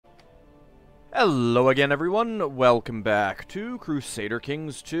Hello again, everyone. Welcome back to Crusader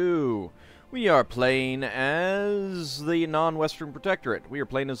Kings II. We are playing as the non-Western Protectorate. We are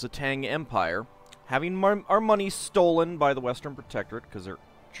playing as the Tang Empire, having our money stolen by the Western Protectorate because they're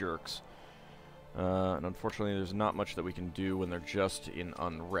jerks. And unfortunately, there's not much that we can do when they're just in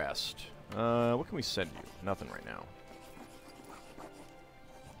unrest. What can we send you? Nothing right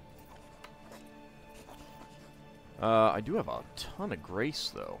now. I do have a ton of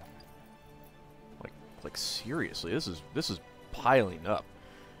grace, though. Like seriously, this is piling up,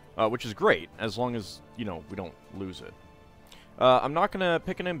 which is great as long as we don't lose it. I'm not gonna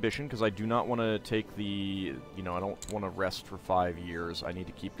pick an ambition because I do not want to take the I don't want to rest for 5 years. I need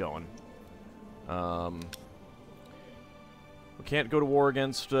to keep going. We can't go to war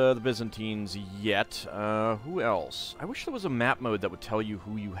against the Byzantines yet. Who else? I wish there was a map mode that would tell you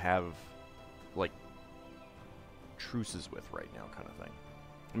who you have like truces with right now, kind of thing.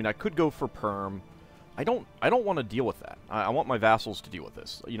 I mean, I could go for Perm. I don't want to deal with that. I want my vassals to deal with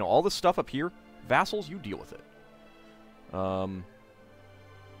this. All this stuff up here, vassals, you deal with it. I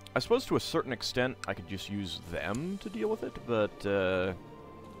suppose to a certain extent I could just use them to deal with it, but I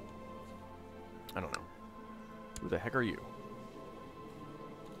don't know. Who the heck are you?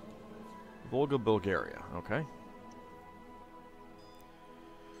 Volga, Bulgaria. Okay.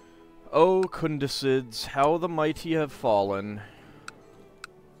 Oh, Kundasids, how the mighty have fallen.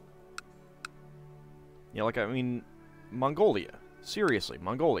 Yeah, like, I mean, Mongolia. Seriously,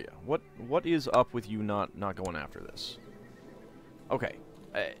 Mongolia. What is up with you not going after this? Okay.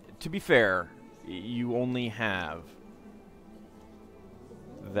 To be fair, you only have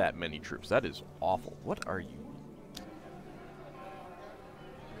that many troops. That is awful. What are you?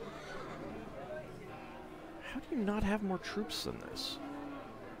 How do you not have more troops than this?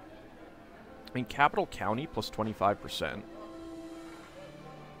 I mean, Capital County plus 25%.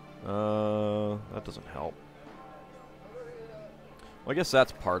 That doesn't help. Well, I guess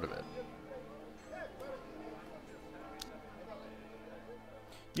that's part of it.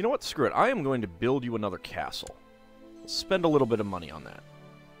 You know what? Screw it. I am going to build you another castle. Spend a little bit of money on that.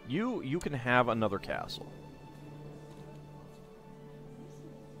 You can have another castle.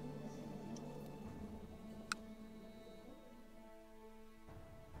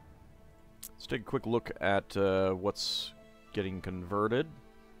 Let's take a quick look at what's getting converted.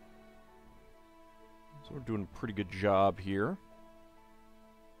 So we're doing a pretty good job here.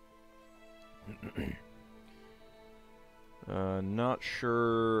 Not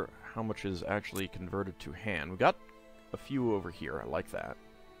sure how much is actually converted to Han. We got a few over here. I like that.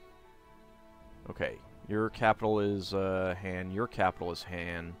 Okay, your capital is Han. Your capital is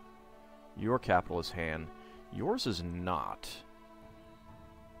Han. Your capital is Han. Yours is not,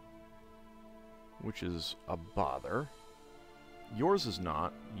 which is a bother. Yours is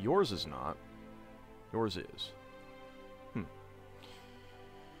not. Yours is not. Yours is.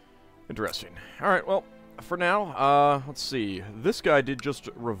 Interesting. Alright, well, for now, let's see. This guy did just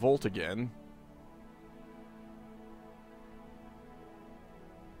revolt again.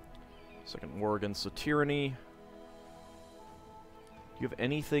 Second war against the tyranny. Do you have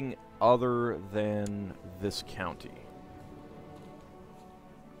anything other than this county?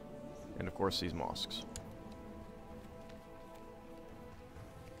 And, of course, these mosques.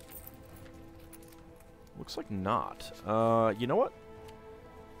 Looks like not. You know what?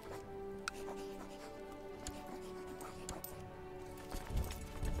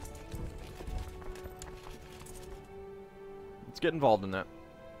 Let's get involved in that.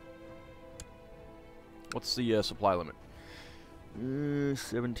 What's the supply limit?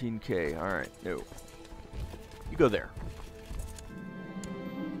 17K. Alright, no. You go there.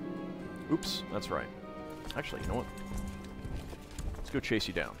 Oops, that's right. Actually, you know what? Let's go chase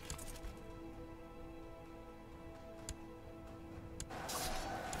you down.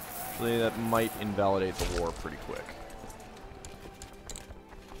 Actually, that might invalidate the war pretty quick.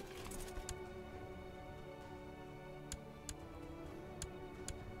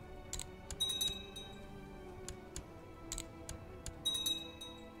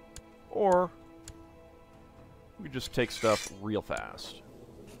 Or we could just take stuff real fast.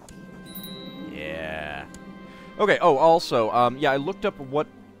 Yeah. Okay, oh, also, yeah, I looked up what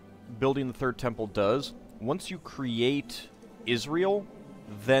building the third temple does. Once you create Israel,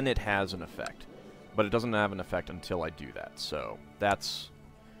 then it has an effect. But it doesn't have an effect until I do that. So that's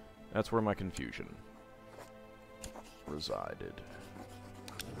where my confusion resided.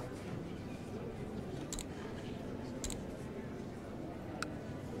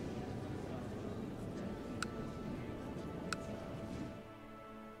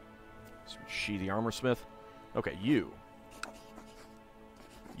 She the armor smith. Okay, you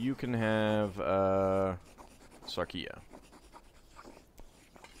You can have, Sarkia.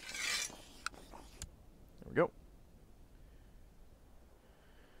 There we go.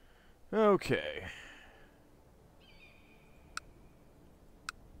 Okay.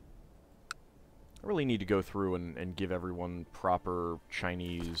 I really need to go through and give everyone proper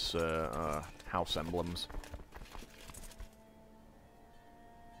Chinese house emblems.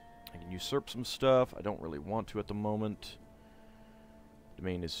 I can usurp some stuff. I don't really want to at the moment.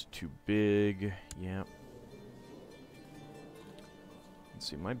 Domain is too big. Yeah. Let's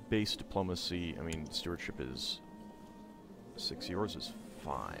see, my base diplomacy, I mean, stewardship is 6. Yours is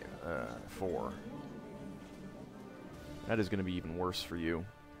 4. That is going to be even worse for you.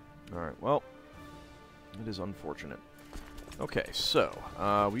 Alright, well, it is unfortunate. Okay, so,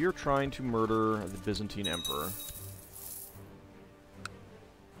 we are trying to murder the Byzantine Emperor.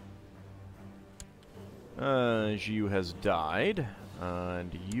 Jiu has died,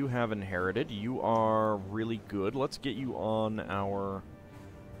 and you have inherited. You are really good. Let's get you on our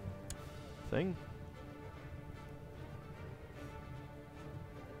thing.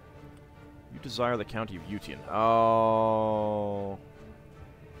 You desire the county of Jiuquan. Oh.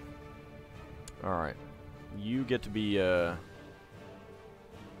 Alright. You get to be, you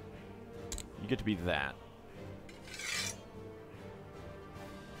get to be that.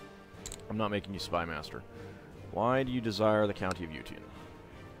 I'm not making you spy master. Why do you desire the county of Jiuquan?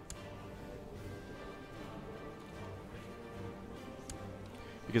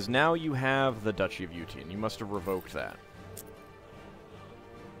 Because now you have the Duchy of Jiuquan. You must have revoked that.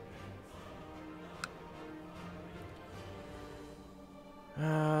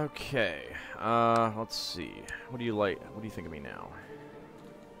 Okay. Let's see. What do you like? What do you think of me now?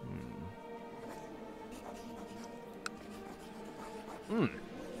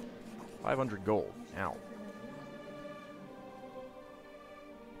 500 gold. Ow.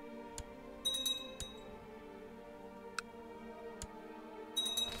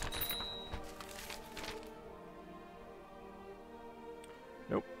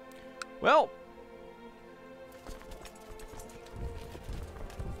 Nope. Well.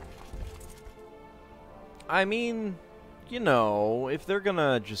 I mean, you know, if they're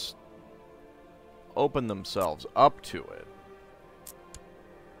gonna just open themselves up to it.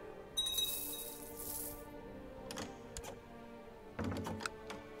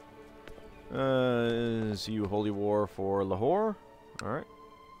 Is you Holy War for Lahore? Alright.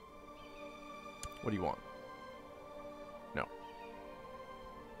 What do you want? No.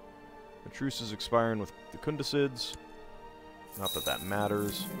 The truce is expiring with the Kundasids. Not that that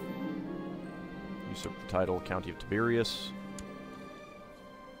matters. Usurp the title, County of Tiberias.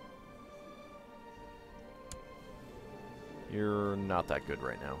 You're not that good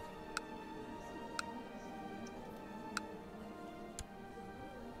right now.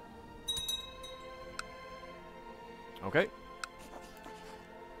 Okay.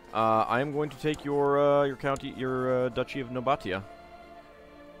 I am going to take your county, your Duchy of Nobatia.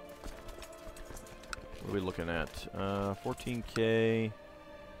 What are we looking at? 14k.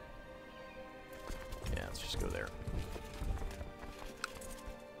 Yeah, let's just go there.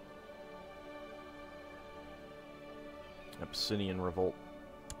 Abyssinian revolt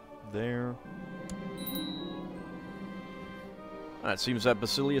there. It seems that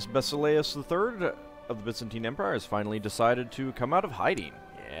Basileus III of the Byzantine Empire has finally decided to come out of hiding.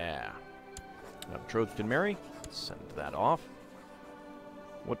 Yeah. Betrothed can marry. Send that off.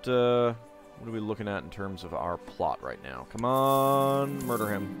 What are we looking at in terms of our plot right now? Come on, murder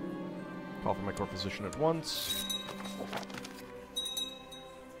him. Call for my core position at once.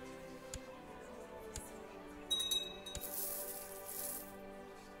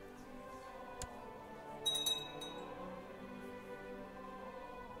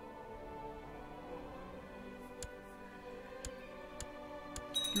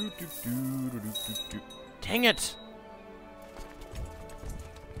 Dang it!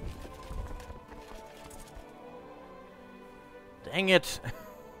 Dang it!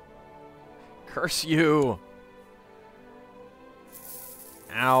 Curse you!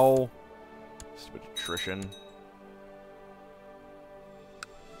 Ow. Stupid attrition.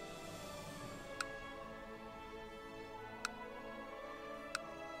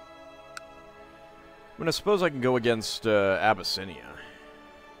 I mean, I suppose I can go against Abyssinia.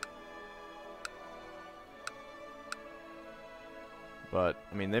 But,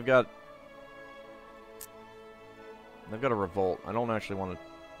 I mean, they've got a revolt. I don't actually want to...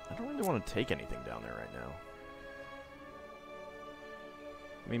 I don't really want to take anything down there right now.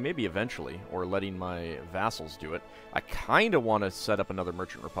 I mean, maybe eventually, or letting my vassals do it. I kind of want to set up another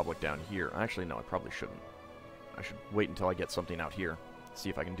merchant republic down here. Actually, no, I probably shouldn't. I should wait until I get something out here. See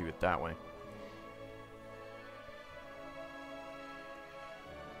if I can do it that way.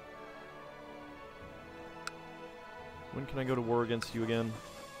 When can I go to war against you again?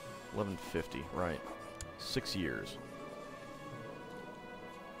 1150, right. 6 years.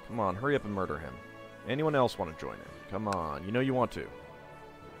 Come on, hurry up and murder him. Anyone else want to join him? Come on, you know you want to.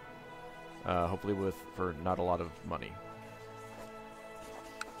 Hopefully for not a lot of money.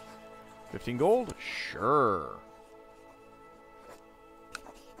 15 gold? Sure.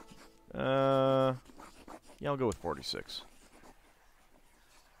 Yeah, I'll go with 46.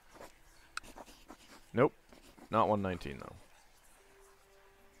 Nope. Not 119, though.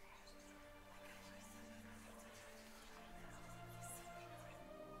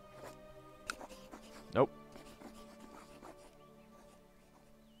 Nope.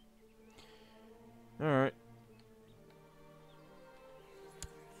 Alright.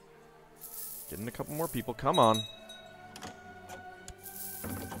 Getting a couple more people. Come on.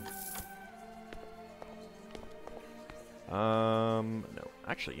 No.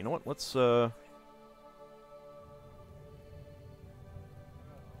 Actually, you know what? Let's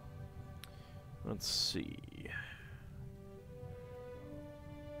see.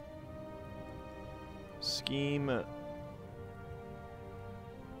 Scheme.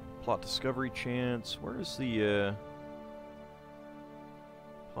 Plot discovery chance. Where is the,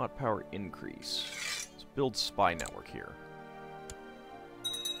 plot power increase? Let's build spy network here.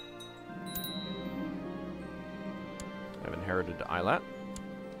 I've inherited Eilat.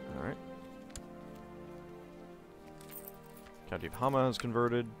 Alright. County of Hama has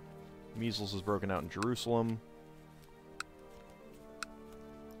converted. Measles has broken out in Jerusalem.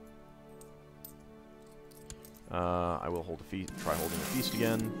 I will hold a feast. Try holding a feast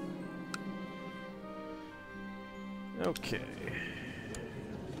again. Okay.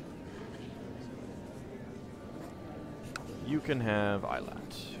 You can have Eilat.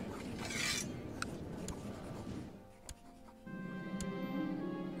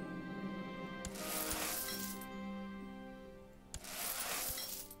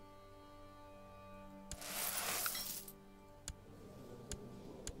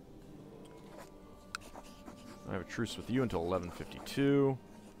 I have a truce with you until 1152.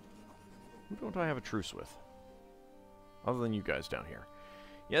 Who don't I have a truce with? Other than you guys down here.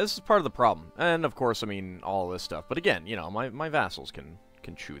 Yeah, this is part of the problem. And, of course, I mean, all this stuff. But again, you know, my vassals can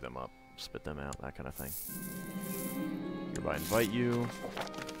chew them up, spit them out, that kind of thing. Hereby invite you.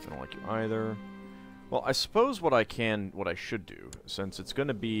 I don't like you either. Well, I suppose what I should do, since it's going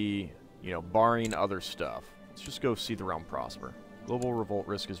to be, you know, barring other stuff, let's just go see the realm prosper. Global revolt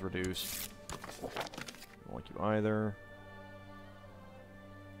risk is reduced. Don't like you either.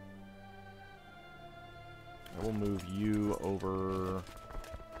 I will move you over...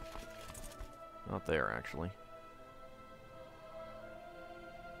 Not there, actually.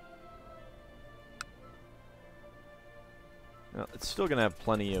 Well, it's still going to have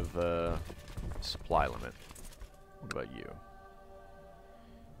plenty of supply limit. What about you?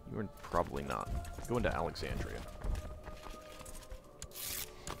 You are probably not. Go into Alexandria.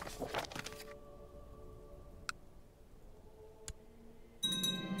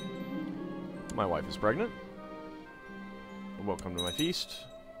 My wife is pregnant. Welcome to my feast.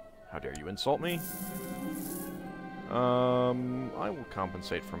 How dare you insult me? I will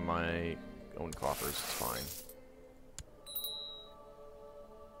compensate from my own coffers. It's fine.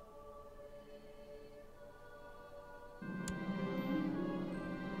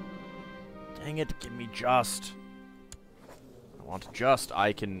 Dang it, give me just. I want just.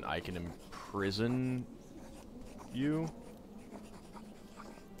 I can imprison you.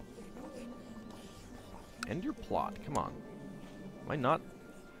 End your plot. Come on. Am I not?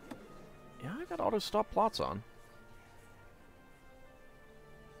 Yeah, I got auto-stop plots on.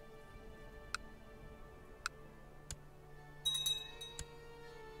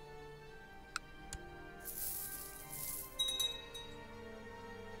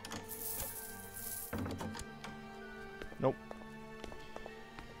 Nope.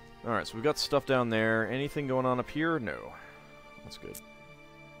 Alright, so we've got stuff down there. Anything going on up here? No. That's good.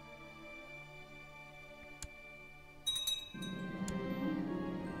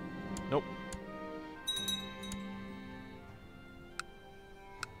 Nope.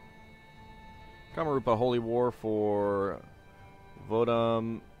 Kamarupa Holy War for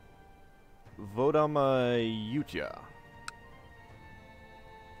Vodamayutya.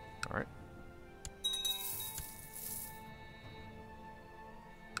 Alright.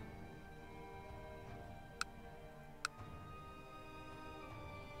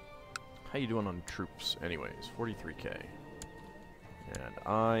 How you doing on troops anyways? 43k. And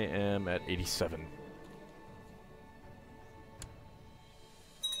I am at 87.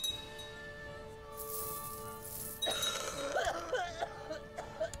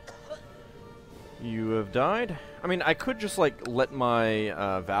 have died. I mean, I could just, like, let my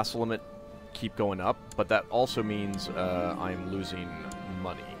vassal limit keep going up, but that also means I'm losing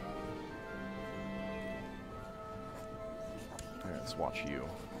money. Alright, let's watch you.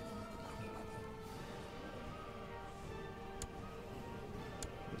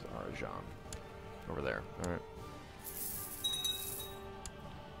 There's Arajan. Over there. Alright.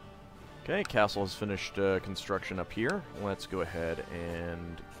 Okay, castle has finished construction up here. Let's go ahead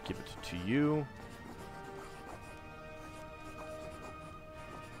and give it to you.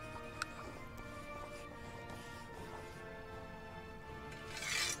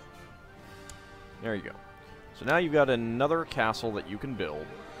 There you go. So now you've got another castle that you can build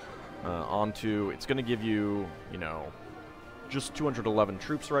onto. It's going to give you, you know, just 211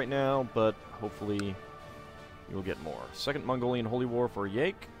 troops right now, but hopefully you'll get more. Second Mongolian Holy War for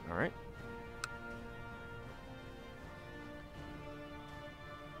Yake. All right.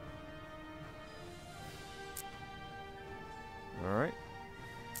 All right.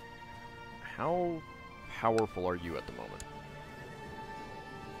 How powerful are you at the moment?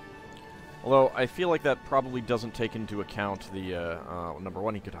 Although, I feel like that probably doesn't take into account the, number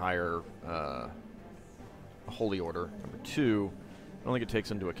one, he could hire a Holy Order. Number two, I don't think it takes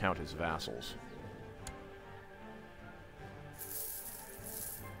into account his vassals.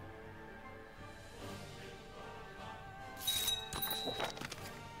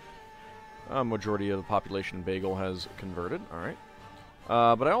 Majority of the population in Bagel has converted, alright.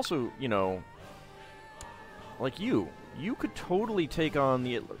 But I also, you know, like you could totally take on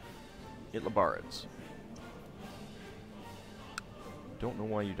the Itlabarids. Don't know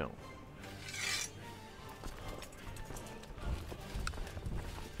why you don't.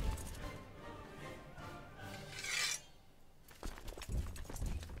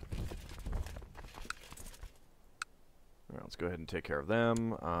 Alright, let's go ahead and take care of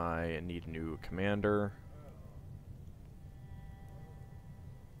them. I need a new commander.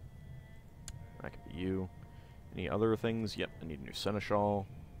 That could be you. Any other things? Yep, I need a new seneschal.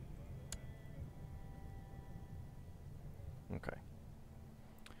 Okay.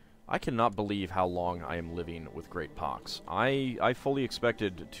 I cannot believe how long I am living with Great Pox. I fully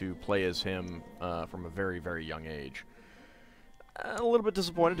expected to play as him from a very, very young age. A little bit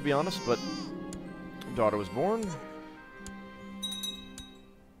disappointed, to be honest, but daughter was born.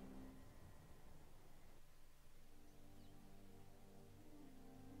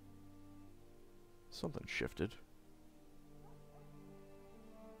 Something shifted.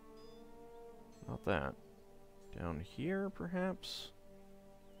 Not that. Down here, perhaps?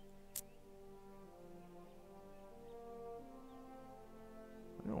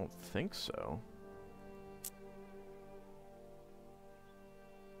 I don't think so.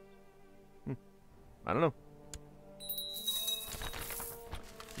 I don't know.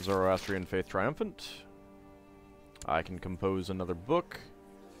 Zoroastrian Faith Triumphant. I can compose another book.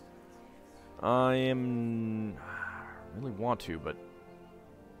 I really want to, but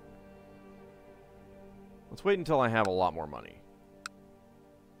let's wait until I have a lot more money.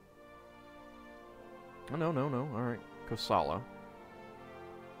 Oh, no. Alright. Kosala.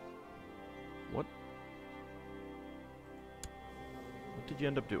 What did you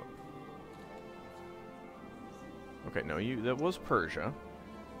end up doing? Okay, no, that was Persia.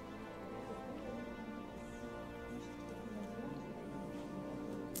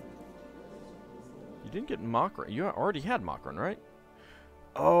 You didn't get Makran. You already had Makran, right?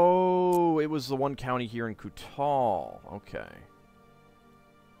 Oh, it was the one county here in Kutal. Okay.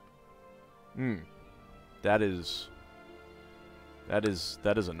 That is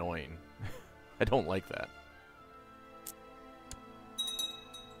annoying. I don't like that.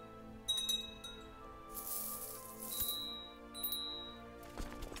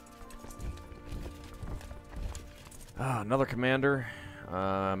 Another commander.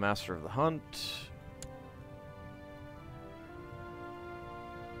 Master of the Hunt.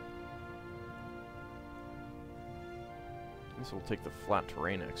 I guess we'll take the flat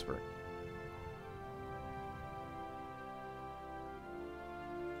terrain expert.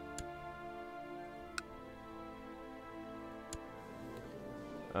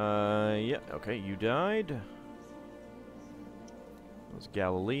 Yeah, okay, you died. That was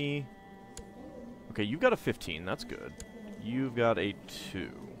Galilee. Okay, you've got a 15, that's good. You've got a 2.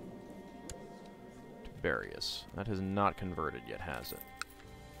 Tiberius. That has not converted yet, has it?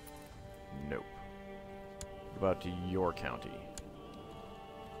 Nope. What about to your county?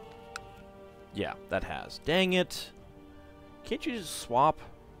 Yeah, that has. Dang it! Can't you just swap?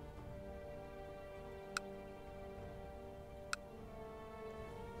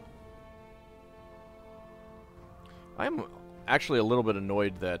 I'm actually a little bit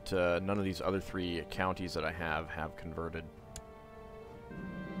annoyed that none of these other 3 counties that I have converted.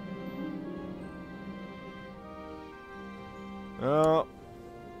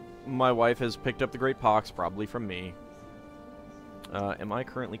 My wife has picked up the Great Pox, probably from me. Am I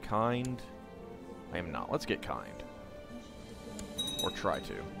currently kind? I am not. Let's get kind. Or try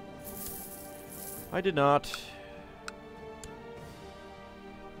to. I did not.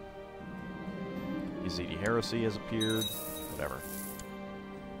 Yazidi heresy has appeared. Whatever.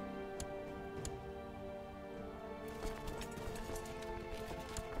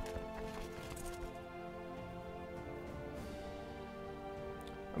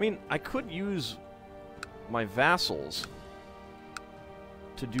 I mean, I could use my vassals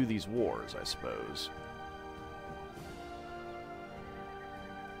to do these wars, I suppose.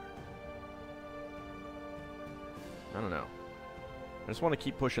 I don't know. I just want to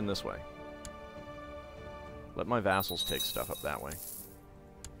keep pushing this way. Let my vassals take stuff up that way.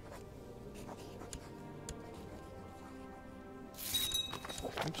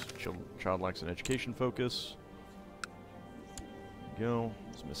 Oops, child lacks an education focus. There we go.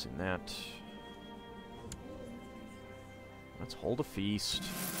 It's missing that. Let's hold a feast.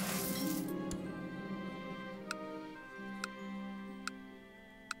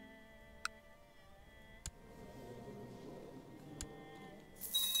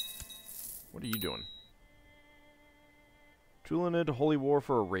 What are you doing? Tulinid Holy War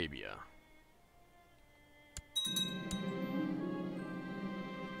for Arabia.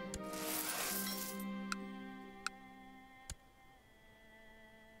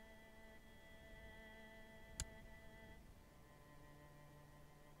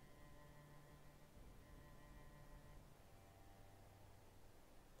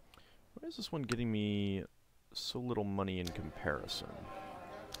 Why is this one getting me so little money in comparison?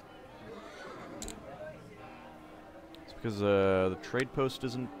 It's because the trade post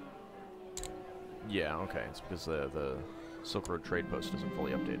isn't... Yeah, okay. It's because the Silk Road trade post isn't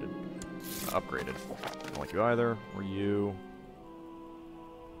fully updated. Upgraded. I don't like you either. Or you.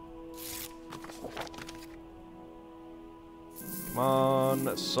 Come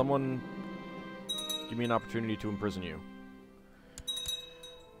on, someone give me an opportunity to imprison you.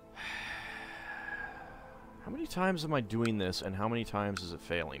 How many times am I doing this, and how many times is it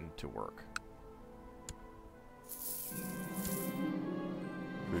failing to work?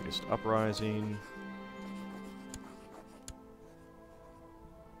 Buddhist Uprising.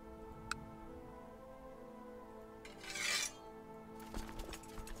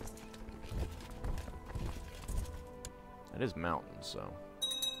 That is mountains, so...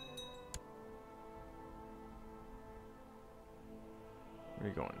 Where are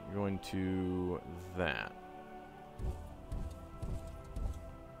you going? You're going to that.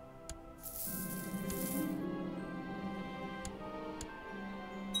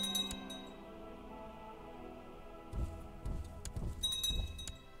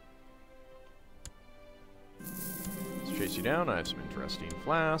 Let's chase you down. I have some interesting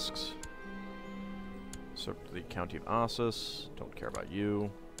flasks. So to the County of Assus. Don't care about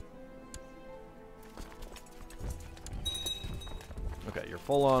you. Okay, you're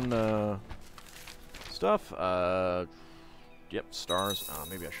full on stuff. Yep, stars.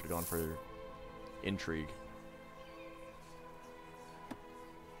 Maybe I should have gone for intrigue.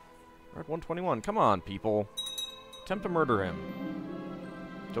 Alright, 121. Come on, people. Attempt to murder him.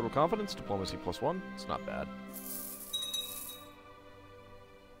 Total confidence, diplomacy +1. It's not bad.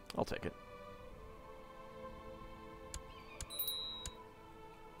 I'll take it.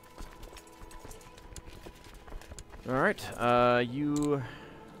 Alright, you...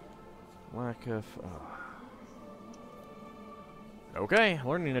 Lack of... Okay,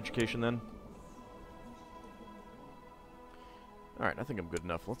 learning education then. Alright, I think I'm good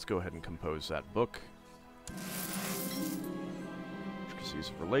enough. Let's go ahead and compose that book. Intricacies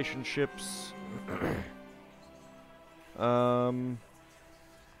of relationships.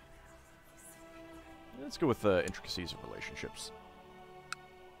 Let's go with intricacies of relationships.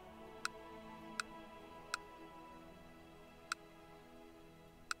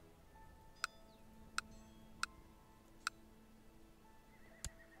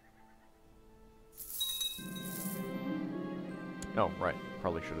 Oh, right.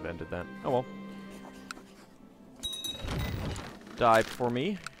 Probably should have ended that. Oh well. Die for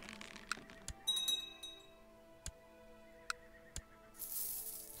me.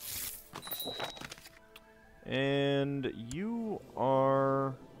 And you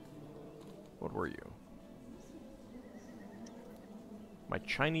are... What were you? My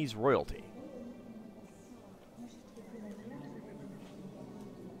Chinese royalty.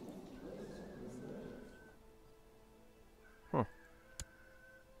 Huh.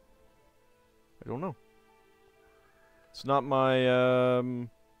 I don't know. It's not my,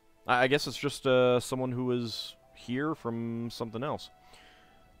 I guess it's just, someone who is here from something else.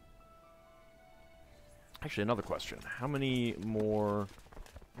 Actually, another question. How many more...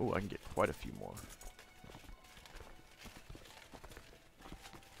 Oh, I can get quite a few more.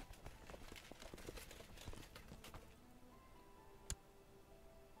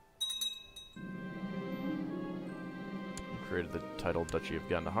 Created the title Duchy of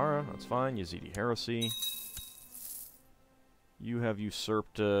Gandhara. That's fine. Yazidi heresy. You have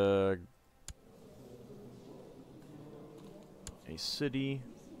usurped a city.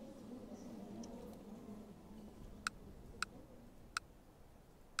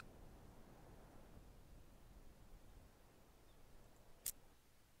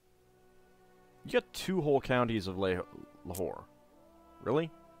 You got 2 whole counties of Lahore. Really?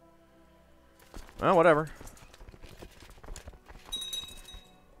 Well, whatever.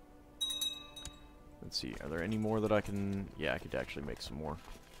 Let's see, are there any more that I can... Yeah, I could actually make some more.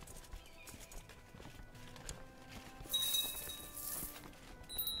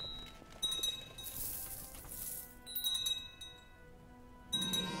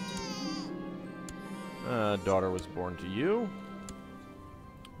 Daughter was born to you.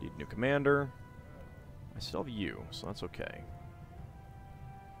 Need new commander. I still have you, so that's okay.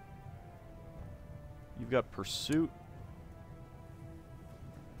 You've got pursuit.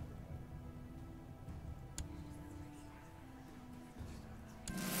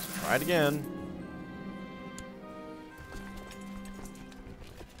 Let's try it again.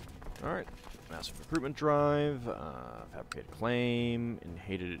 Alright. Massive recruitment drive. Fabricated claim.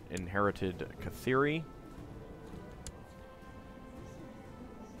 Inherited Kathiri.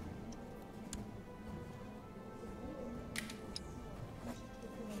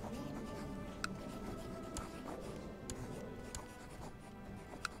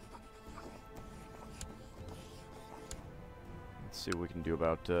 See what we can do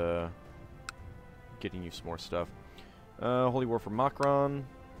about getting you some more stuff. Holy War for Makron.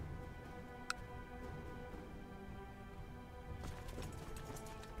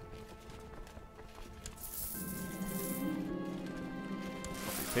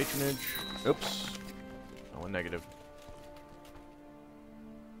 Patronage. Oops. Oh, a negative.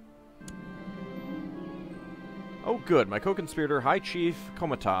 Oh, good. My co-conspirator, High Chief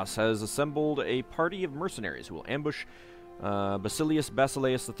Komatas, has assembled a party of mercenaries who will ambush Basileus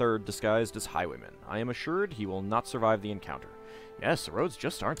III disguised as highwaymen. I am assured he will not survive the encounter. Yes, the roads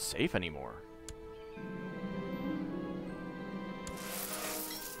just aren't safe anymore.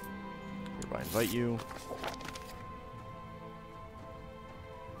 Hereby invite you.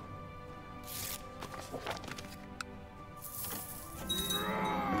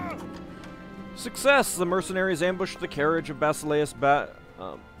 Success! The mercenaries ambushed the carriage of Basileus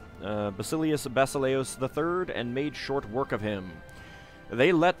III and made short work of him.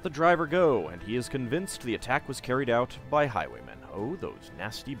 They let the driver go, and he is convinced the attack was carried out by highwaymen. Oh, those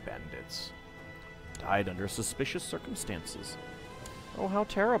nasty bandits. Died under suspicious circumstances. Oh, how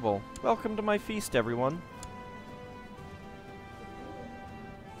terrible. Welcome to my feast, everyone.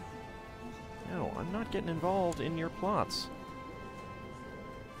 No, I'm not getting involved in your plots.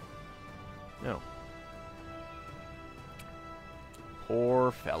 No.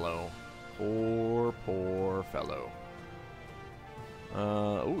 Poor fellow. Poor fellow.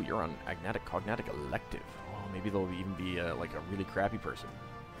 Oh, you're on Agnatic Cognatic Elective. Oh, maybe they'll even be, like, a really crappy person.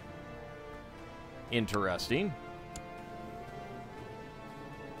 Interesting.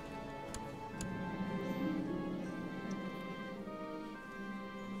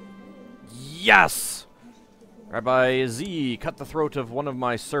 Yes! Rabbi Z cut the throat of one of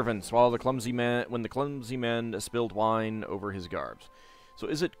my servants when the clumsy man spilled wine over his garbs. So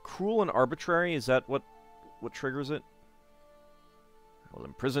is it cruel and arbitrary? Is that what triggers it? I will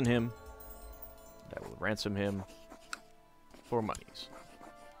imprison him. And I will ransom him for monies.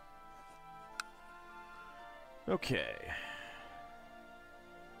 Okay.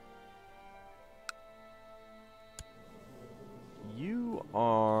 You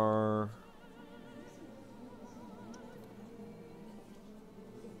are...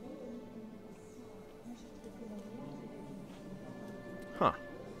 Huh.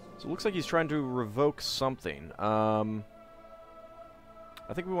 So it looks like he's trying to revoke something. I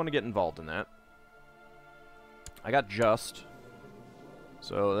think we want to get involved in that. I got just.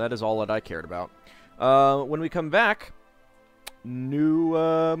 So that is all that I cared about. When we come back, new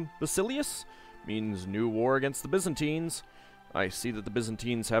Basilius means new war against the Byzantines. I see that the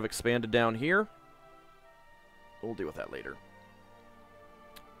Byzantines have expanded down here. We'll deal with that later.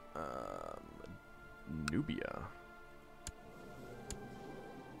 Nubia.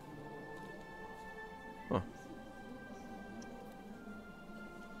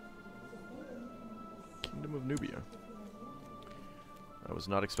 Was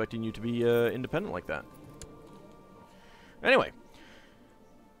not expecting you to be independent like that. Anyway,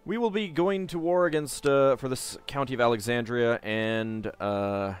 we will be going to war against, for this County of Alexandria and,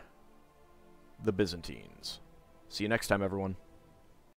 the Byzantines. See you next time, everyone.